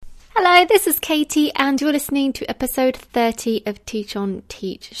Hello, this is Katie and you're listening to episode 30 of Teach On,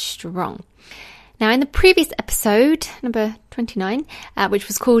 Teach Strong. Now, in the previous episode, number 29, which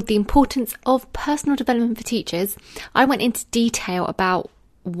was called The Importance of Personal Development for Teachers, I went into detail about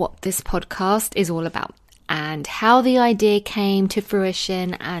what this podcast is all about and how the idea came to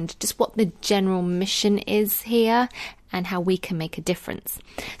fruition and just what the general mission is here and how we can make a difference.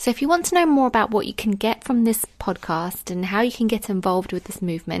 So if you want to know more about what you can get from this podcast and how you can get involved with this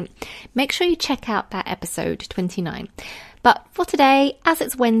movement, make sure you check out that episode 29. But for today, as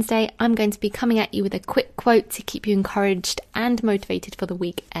it's Wednesday, I'm going to be coming at you with a quick quote to keep you encouraged and motivated for the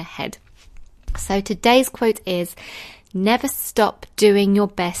week ahead. So today's quote is, "Never stop doing your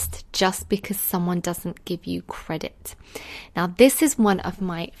best just because someone doesn't give you credit." Now, this is one of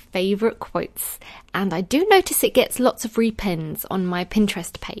my favourite quotes, and I do notice it gets lots of repins on my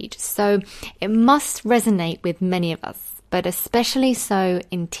Pinterest page, so it must resonate with many of us, but especially so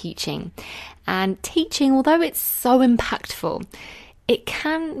in teaching. And teaching, although it's so impactful, it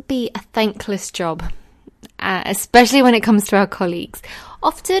can be a thankless job. Especially when it comes to our colleagues.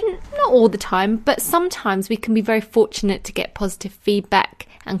 Often, not all the time, but sometimes we can be very fortunate to get positive feedback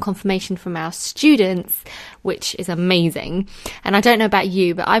and confirmation from our students, which is amazing. And I don't know about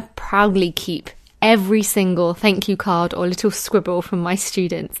you, but I proudly keep every single thank you card or little scribble from my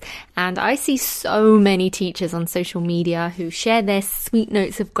students. And I see so many teachers on social media who share their sweet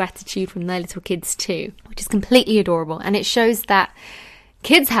notes of gratitude from their little kids too, which is completely adorable. And it shows that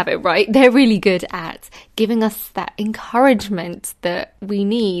kids have it right. They're really good at giving us that encouragement that we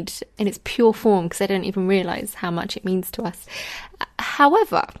need in its pure form because they don't even realise how much it means to us.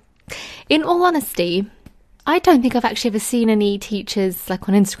 However, in all honesty, I don't think I've actually ever seen any teachers, like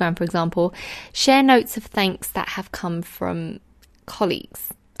on Instagram, for example, share notes of thanks that have come from colleagues.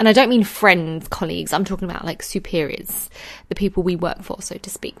 And I don't mean friends, colleagues. I'm talking about like superiors, the people we work for, so to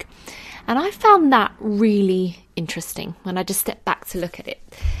speak. And I found that really interesting when I just stepped back to look at it.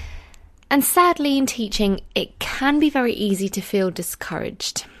 And sadly, in teaching, it can be very easy to feel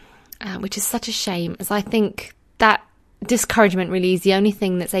discouraged, which is such a shame, as I think that discouragement really is the only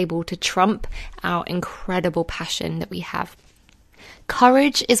thing that's able to trump our incredible passion that we have.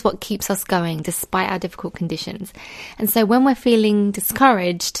 Courage is what keeps us going despite our difficult conditions. And so when we're feeling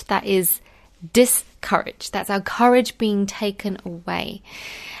discouraged, that is discouraged. That's our courage being taken away.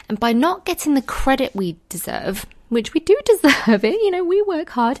 And by not getting the credit we deserve, which we do deserve it, we work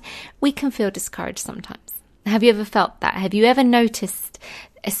hard, we can feel discouraged sometimes. Have you ever felt that? Have you ever noticed,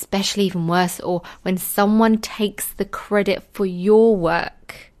 especially even worse, or when someone takes the credit for your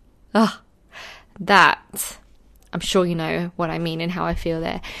work? That, I'm sure you know what I mean and how I feel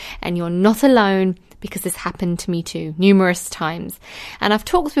there. And you're not alone, because this happened to me too, numerous times. And I've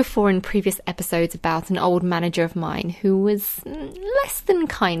talked before in previous episodes about an old manager of mine who was less than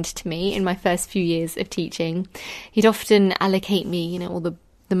kind to me in my first few years of teaching. He'd often allocate me, all the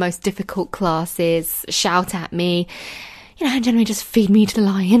most difficult classes, shout at me, and generally just feed me to the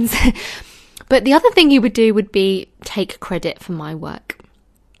lions. But the other thing he would do would be take credit for my work.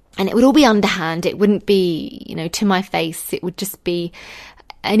 And it would all be underhand. It wouldn't be, to my face. It would just be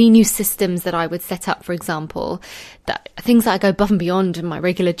any new systems that I would set up, for example, that things that I go above and beyond in my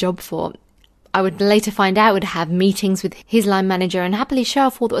regular job for. I would later find out would have meetings with his line manager and happily show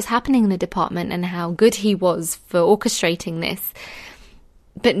off all that was happening in the department and how good he was for orchestrating this,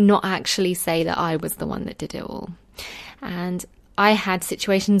 but not actually say that I was the one that did it all. And I had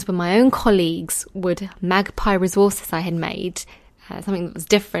situations where my own colleagues would magpie resources I had made, something that was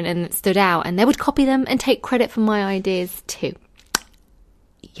different and that stood out, and they would copy them and take credit for my ideas too.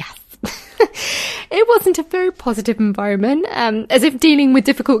 Yes. It wasn't a very positive environment, as if dealing with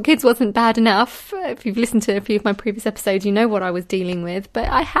difficult kids wasn't bad enough. If you've listened to a few of my previous episodes, you know what I was dealing with, but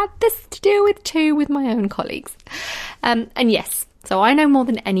I had this to deal with too with my own colleagues. And yes, so I know more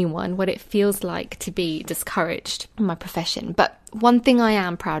than anyone what it feels like to be discouraged in my profession. But one thing I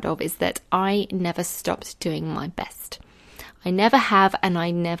am proud of is that I never stopped doing my best. I never have and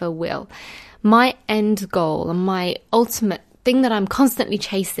I never will. My end goal and my ultimate thing that I'm constantly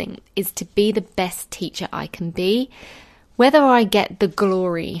chasing is to be the best teacher I can be, whether I get the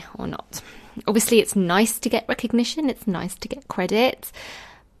glory or not. Obviously, it's nice to get recognition, it's nice to get credit,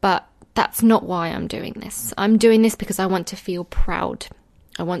 but that's not why I'm doing this. I'm doing this because I want to feel proud.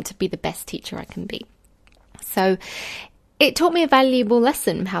 I want to be the best teacher I can be. So it taught me a valuable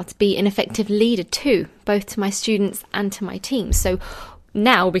lesson, how to be an effective leader too, both to my students and to my team. So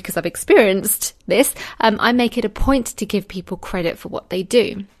now, because I've experienced this, I make it a point to give people credit for what they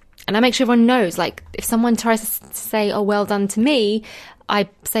do. And I make sure everyone knows, like, if someone tries to say, oh, well done to me, I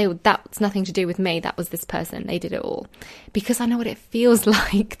say, well, that's nothing to do with me. That was this person. They did it all. Because I know what it feels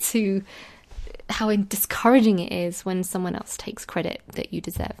like how discouraging it is when someone else takes credit that you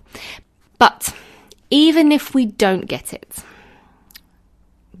deserve. But even if we don't get it,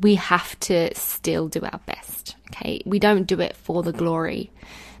 we have to still do our best, okay? We don't do it for the glory.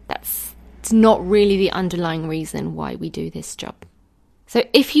 It's not really the underlying reason why we do this job. So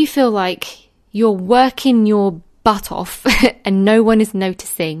if you feel like you're working your butt off and no one is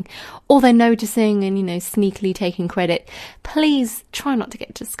noticing, or they're noticing and, sneakily taking credit, please try not to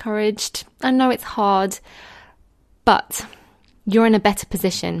get discouraged. I know it's hard, but you're in a better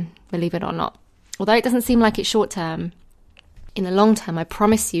position, believe it or not. Although it doesn't seem like it short term, in the long term, I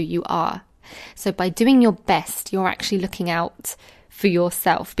promise you are. So by doing your best, you're actually looking out for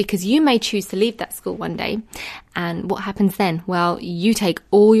yourself, because you may choose to leave that school one day. And what happens then? Well, you take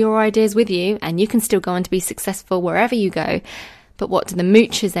all your ideas with you and you can still go on to be successful wherever you go. But what do the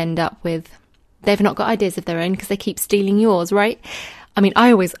moochers end up with? They've not got ideas of their own because they keep stealing yours, right? I mean,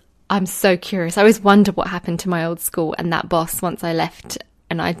 I'm so curious. I always wonder what happened to my old school and that boss once I left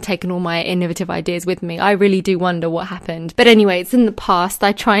and I'd taken all my innovative ideas with me. I really do wonder what happened. But anyway, it's in the past.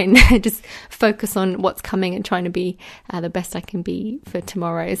 I try and just focus on what's coming and trying to be the best I can be for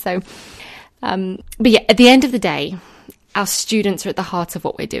tomorrow. So, but yeah, at the end of the day, our students are at the heart of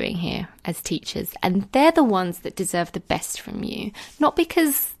what we're doing here as teachers. And they're the ones that deserve the best from you. Not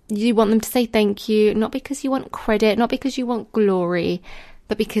because you want them to say thank you, not because you want credit, not because you want glory,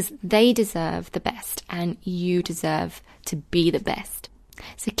 but because they deserve the best and you deserve to be the best.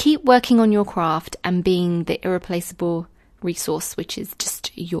 So keep working on your craft and being the irreplaceable resource, which is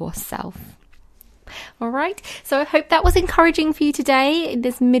just yourself. All right. So I hope that was encouraging for you today in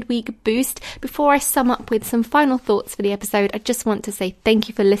this midweek boost. Before I sum up with some final thoughts for the episode, I just want to say thank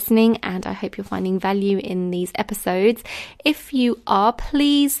you for listening, and I hope you're finding value in these episodes. If you are,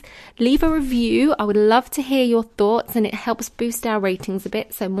 please leave a review. I would love to hear your thoughts, and it helps boost our ratings a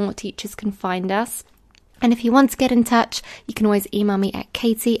bit so more teachers can find us. And if you want to get in touch, you can always email me at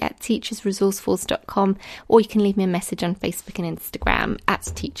katie@teachersresourceforce.com, or you can leave me a message on Facebook and Instagram at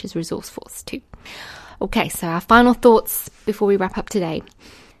teachersresourceforce too. Okay, so our final thoughts before we wrap up today.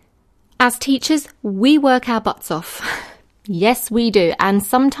 As teachers, we work our butts off. Yes, we do. And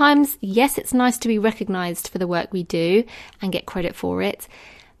sometimes, yes, it's nice to be recognised for the work we do and get credit for it.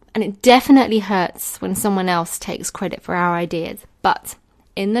 And it definitely hurts when someone else takes credit for our ideas. But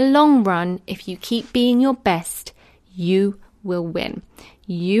in the long run, if you keep being your best, you will win.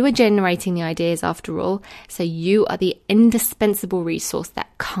 You are generating the ideas after all, so you are the indispensable resource that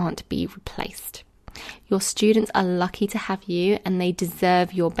can't be replaced. Your students are lucky to have you and they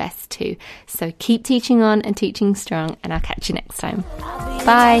deserve your best too. So keep teaching on and teaching strong, and I'll catch you next time.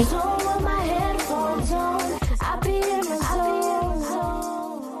 Bye.